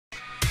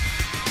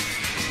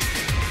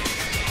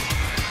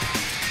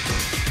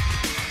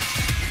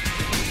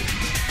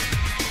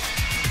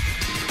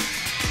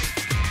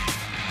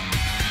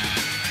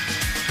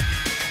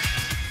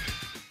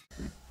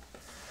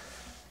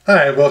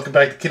Hi, welcome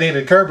back to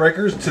Canadian Card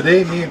Breakers.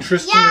 Today, me and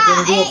Tristan are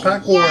going to do a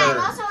pack war. Yeah,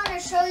 I also want to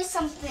show you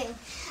something.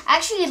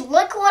 Actually,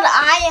 look what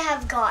I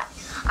have got.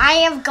 I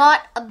have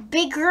got a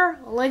bigger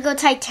Lego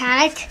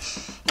Titanic,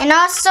 and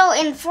also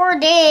in 4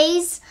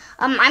 days,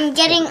 I'm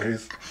getting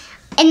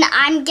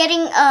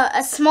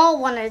a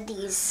small one of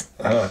these.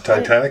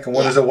 Titanic, and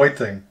what is a white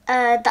thing?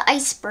 The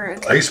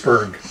iceberg.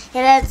 Iceberg.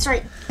 Yeah, that's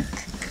right.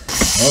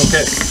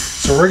 Okay,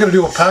 so we're going to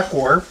do a pack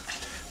war.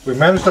 We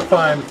managed to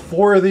find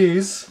 4 of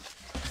these.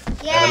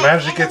 Yeah, and I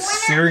managed to get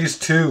Series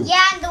 2.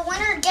 Yeah, and the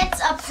winner gets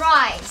a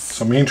prize.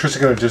 So me and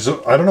Tristan are going to just...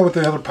 I don't know what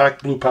the other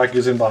blue pack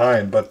is in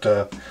behind, but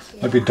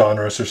might be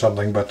Donruss or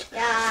something. But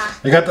yeah.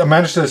 I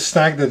managed to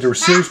snag that there were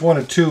Series 1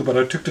 and 2, but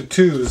I took the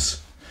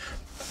 2s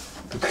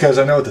because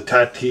I know the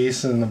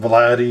Tatis and the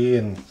Vladdy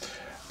and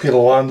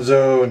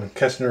Alonso and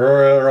Kessner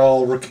are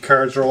all rookie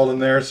cards are all in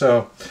there.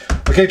 So,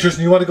 okay,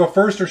 Tristan, you want to go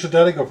first or should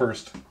Daddy go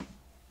first?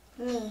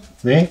 Me.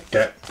 Me?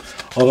 Okay.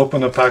 I'll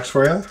open the packs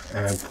for you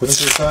and put them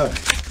to the side.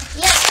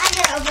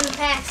 Open the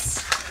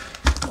packs.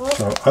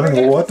 So, I don't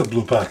know what the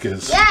blue pack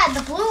is. Yeah,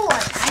 the blue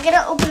one. I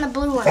gotta open the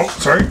blue one. Oh,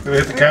 sorry. Did I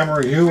hit the camera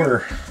or you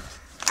or?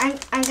 I'm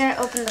gonna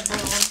open the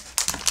blue one.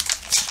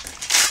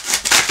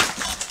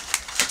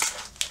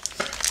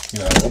 You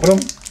know, open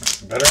them?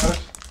 Better at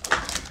it?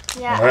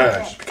 Yeah. Alright,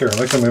 Okay. be careful.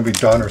 I like them maybe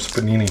Donruss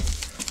Panini.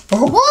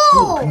 Oh,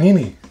 Whoa! ooh,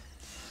 Panini.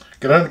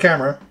 Get on the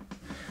camera.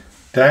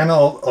 Dan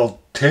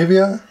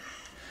Altavia.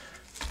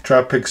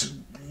 Drop picks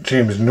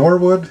James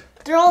Norwood.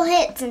 They're all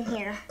hits in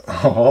here.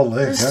 Oh, all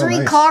lit. There's yeah, 3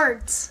 nice.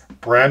 cards.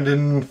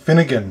 Brandon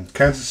Finnegan,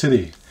 Kansas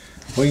City.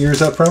 What year is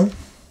that from?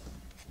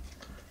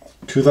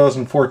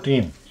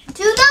 2014.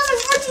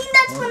 2014,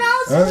 that's when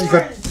I was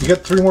born. You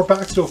got 3 more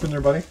packs to open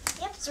there, buddy.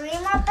 Yep, 3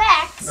 more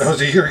packs. That was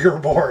the year you were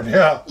born,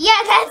 yeah.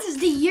 Yeah, that's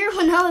the year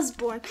when I was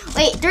born.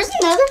 Wait, there's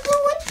another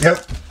blue one?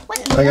 Yep. What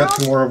in the I got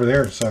world? 2 more over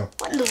there, so.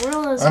 What in the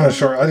world is I'm not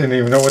sure. I didn't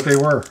even know what they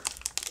were.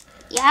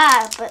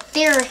 Yeah, but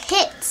they're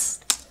hits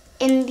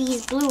in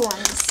these blue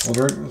ones. Well,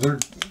 they're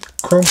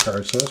chrome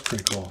cards, so that's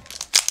pretty cool.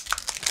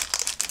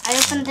 I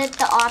opened it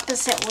the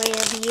opposite way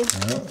of you.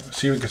 Yeah,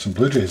 see if we can get some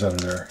Blue Jays out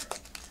of there.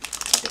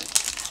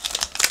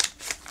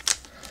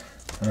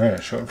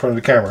 Alright, show it in front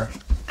of the camera.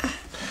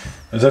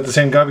 Is that the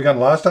same guy we got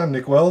last time?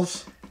 Nick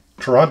Wells?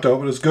 Toronto,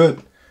 but it's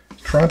good.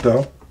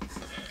 Toronto.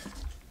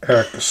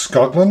 Eric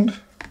Skoglund.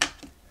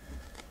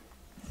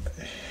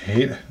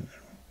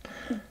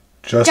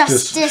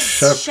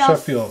 Justice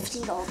Sheffield.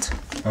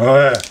 Oh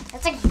yeah.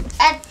 That's like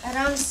that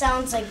almost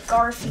sounds like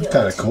Garfield.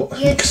 Kind of cool.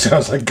 It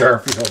sounds like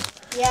Garfield.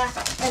 Yeah.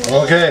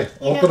 Okay,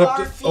 open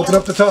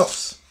up the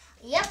tops.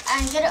 Yep,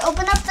 I'm gonna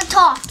open up the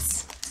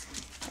tops.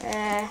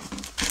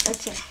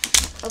 Okay,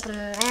 open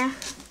them there.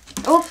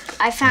 Oh,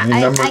 I found.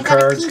 I got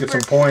cards, a beeper. get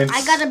some points.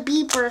 I got a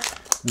beeper.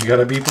 You got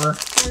a beeper?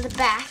 On the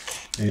back.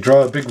 You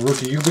draw a big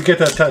rookie. You could get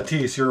that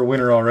Tatis. You're a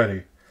winner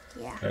already.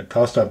 Yeah. Okay,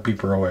 toss that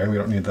beeper away. We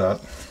don't need that.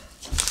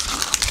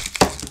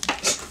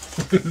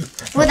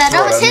 Well, that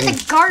almost hit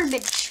the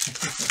garbage.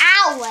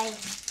 Ow!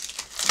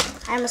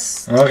 I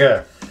almost.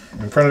 Okay,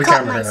 in front of the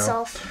camera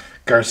myself. here now.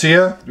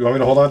 Garcia, you want me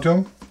to hold on to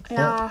him?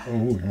 No.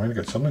 Oh, you might have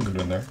got something good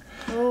in there.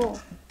 Ooh.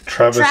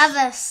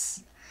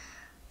 Travis.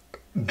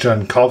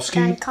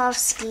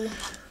 Jankowski.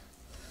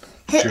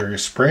 Jerry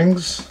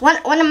Springs. One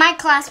of my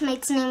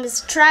classmates' name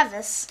is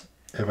Travis.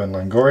 Evan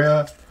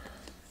Longoria.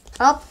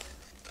 Oh.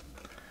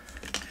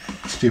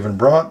 Stephen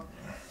Brott.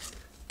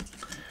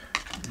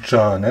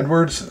 John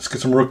Edwards. Let's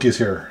get some rookies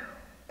here.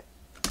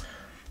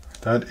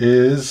 That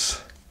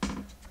is...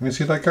 Let me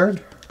see that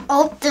card.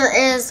 Oh, there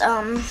is,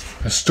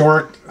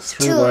 Historic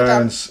Through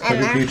Lines,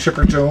 MVP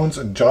Chipper Jones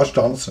and Josh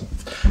Donaldson.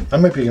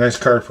 That might be a nice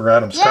card for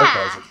Adam's card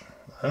closet.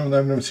 I've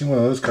never seen one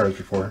of those cards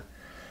before.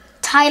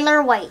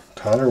 Tyler White.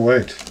 Tyler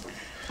White.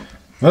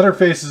 Another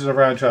faces of the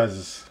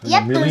franchises.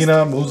 Yep,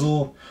 Melina,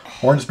 Mosul,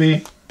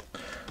 Hornsby.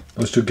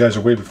 Those 2 guys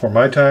are way before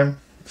my time,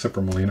 except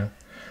for Melina.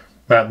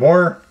 Matt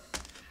Moore.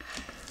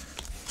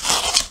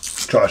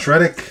 Josh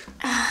Reddick.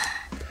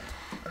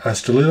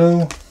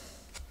 Astolito.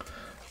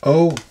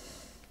 O.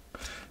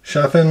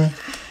 Schaffen.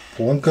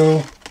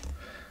 Polanco.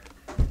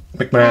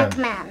 McMahon.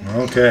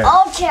 Okay.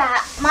 Okay,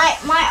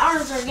 my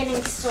arms are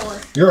getting sore.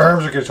 Your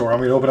arms are getting sore.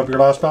 Want me to open up your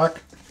last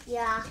pack?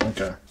 Yeah.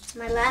 Okay.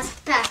 My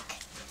last pack.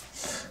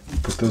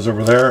 Put those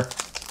over there.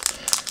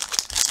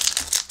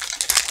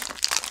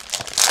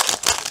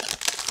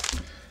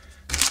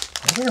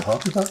 Is there a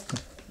hobby pack?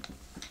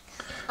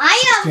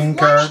 I 16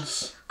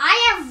 cards. I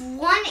have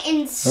one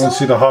in I don't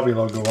see the hobby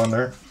logo on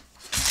there.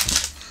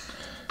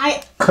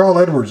 Carl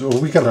Edwards. Oh, I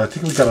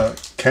think we got a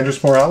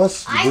Kendrys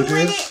Morales. I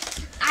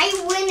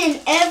win in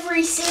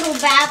every single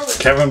battle.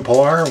 Kevin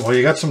Pillar. Well,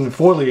 you got some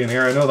Foily in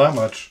here. I know that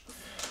much.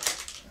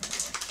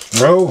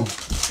 Rowe.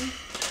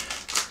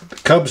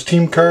 Cubs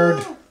team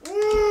card.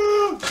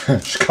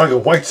 Chicago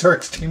White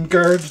Sox team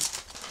card.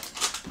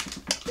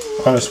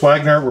 Honest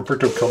Wagner.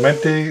 Roberto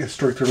Clemente.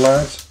 Historic Through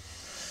Lines.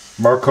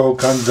 Marco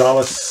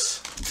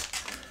Gonzalez.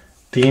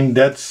 Dean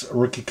Detz.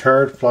 Rookie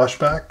card.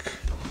 Flashback.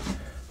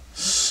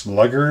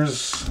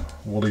 Sluggers.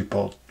 Wooly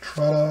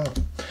Beltrada.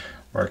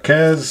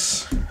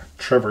 Marquez.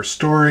 Trevor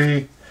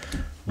Story.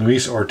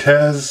 Luis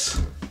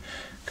Ortiz,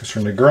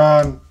 Christian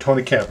Negron,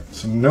 Tony Kemp.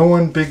 So no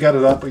one big got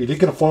it up, but you did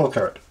get a foil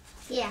card.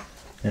 Yeah.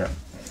 Yeah.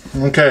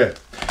 Okay.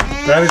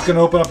 Daddy's going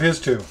to open up his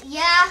too.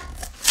 Yeah.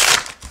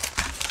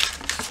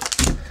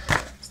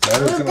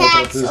 Daddy's going to open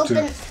up his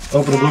too.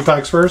 Open the blue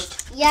packs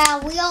first? Yeah,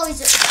 we need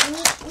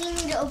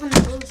to open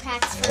the blue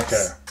packs first.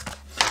 Okay.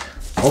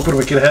 Hoping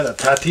we can hit a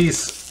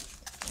Tatis.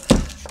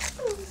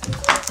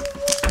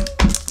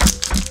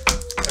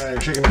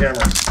 You're shaking the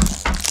camera.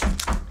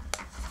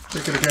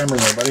 Shaking the camera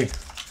there, buddy.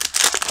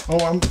 Oh,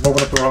 I'm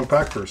opening up the wrong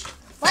pack first.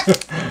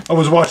 What? I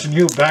was watching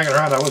you banging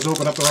around. I was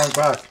opening up the wrong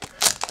pack.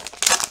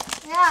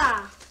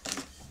 Yeah.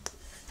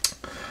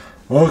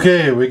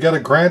 Okay, we got a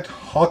Grant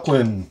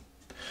Hocklin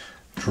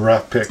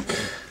draft pick.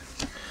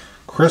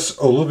 Chris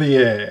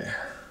Olivier.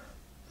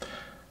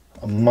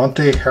 A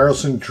Monte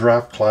Harrelson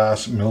draft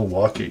class,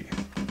 Milwaukee.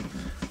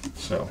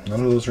 So,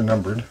 none of those are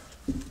numbered.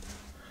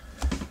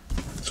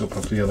 Let's open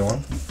up the other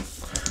one.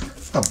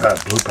 Not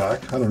bad blue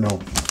pack. I don't know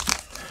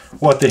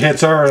what the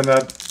hits are in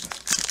that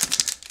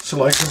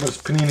selection, but it's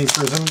Panini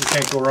Prism. You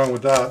can't go wrong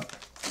with that.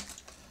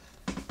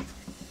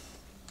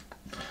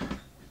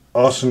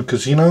 Austin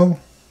Casino.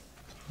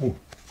 Ooh.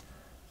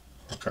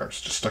 The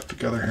cards just stuck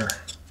together here.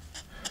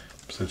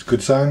 So it's a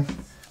good sign.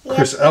 Yep.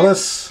 Chris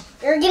Ellis.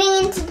 You're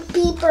getting into the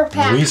beeper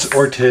packs. Luis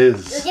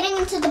Ortiz. You're getting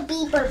into the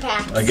beeper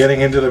packs. I'm getting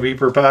into the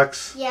beeper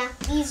packs. Yeah,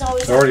 these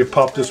always. I already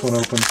popped this one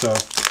open, so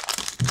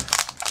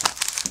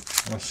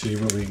let's see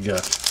what we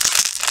get.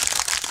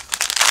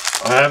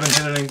 I haven't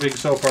hit anything big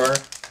so far.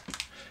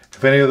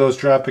 If any of those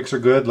draft picks are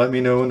good, let me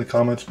know in the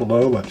comments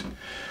below. But it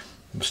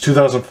was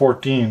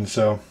 2014,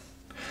 so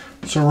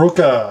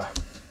Soroka,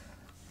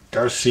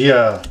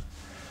 Garcia,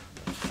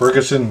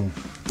 Ferguson,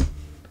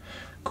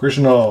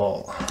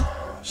 Grishnall,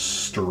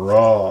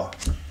 Straw,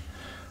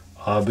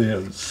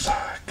 Abiz,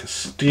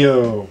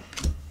 Castillo,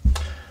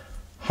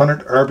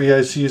 100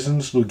 RBI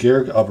seasons, Lou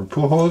Gehrig, Albert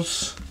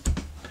Pujols,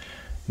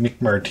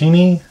 Nick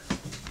Martini,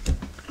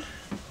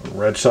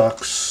 Red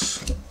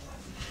Sox,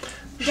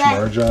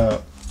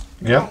 Shmarja,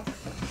 yep.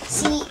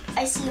 See,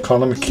 I see a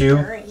Colin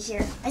McHugh right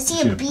here. I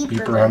see a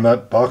beeper on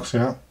that box,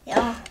 yeah.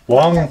 Yeah.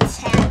 Wong,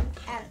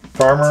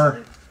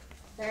 Farmer,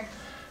 there.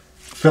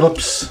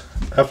 Phillips,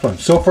 Eflin.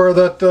 So far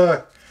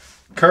that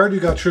card you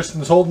got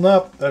Tristan's holding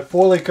up, that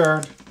Foley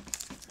card.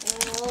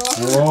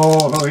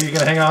 Oh, are you going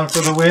to hang on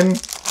for the win?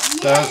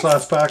 Yes. That's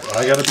last pack.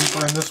 I got a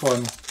beeper in this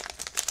one.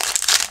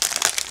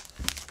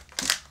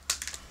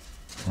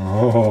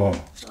 Oh,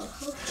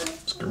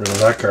 let's get rid of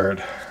that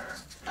card.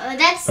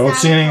 Don't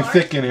see anything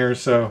thick in here,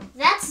 so.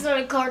 That's not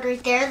a card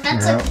right there.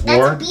 That's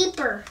yeah. a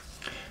beeper.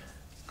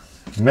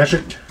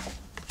 Magic.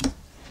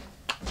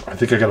 I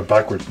think I got it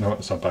backwards. No,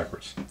 it's not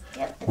backwards.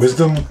 Yep,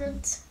 Wisdom.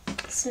 Backwards.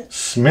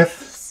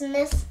 Smith.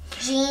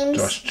 James.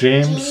 Josh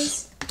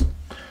James.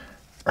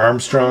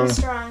 Armstrong.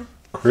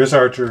 Chris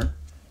Archer.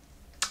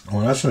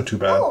 Oh, that's not too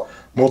bad. Oh,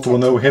 multiple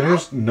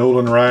no-hitters.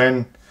 Nolan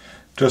Ryan.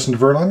 Justin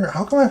Verlander.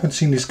 How come I haven't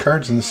seen these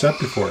cards in the set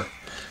before?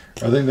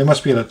 Are they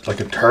must be like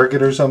a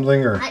Target or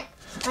something, or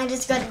I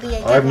just got to be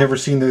a I've never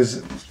seen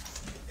those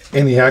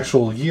in the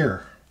actual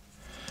year.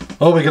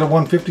 Oh, we got a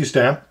 150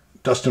 stamp.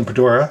 Dustin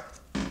Pedora.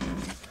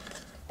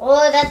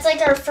 Oh, that's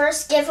like our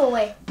first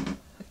giveaway.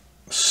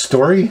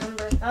 Story.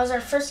 Number. That was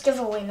our first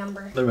giveaway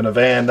number. Live in a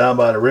van down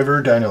by the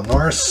river. Daniel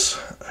Norris.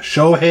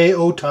 Shohei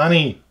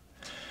Ohtani.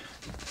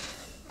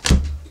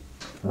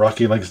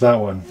 Rocky likes that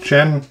one.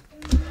 Chen.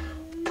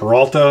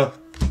 Peralta.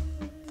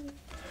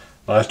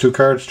 Last two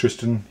cards.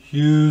 Tristan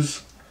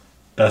Hughes.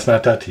 That's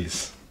not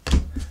Tatis.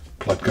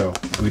 Let go.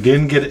 We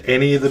didn't get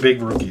any of the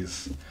big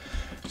rookies.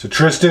 So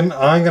Tristan,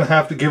 I'm going to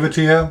have to give it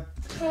to you.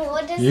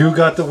 You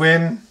got the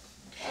win.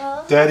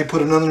 Daddy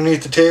put it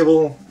underneath the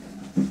table.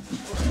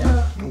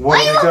 What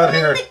do we got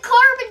here? The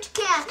garbage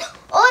can.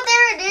 Oh,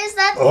 there it is.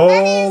 That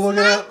is look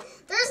at that.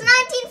 There's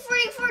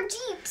 1944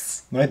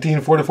 Jeeps.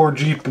 1944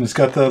 Jeep, and it's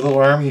got the little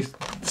army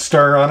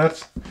star on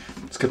it.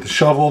 It's got the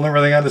shovel and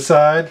everything on the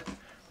side.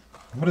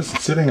 What is it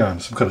sitting on?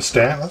 Some kind of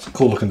stand? That's a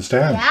cool looking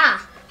stand. Yeah.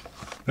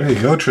 There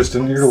you go,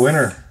 Tristan. You're the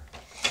winner.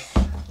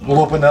 We'll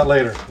open that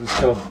later. It's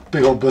got a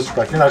big old blister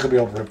pack. You're not going to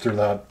be able to rip through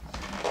that.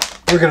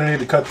 We're going to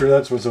need to cut through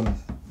that with some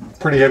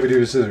pretty heavy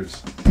duty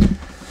scissors.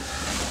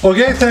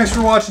 Okay, thanks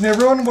for watching,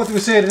 everyone. What do we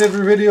say at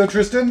every video,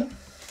 Tristan?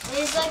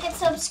 Please like and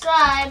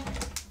subscribe.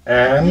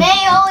 And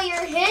may all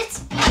your hits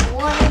be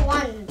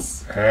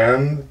 1-1s.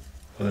 And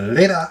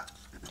later.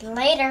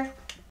 Later.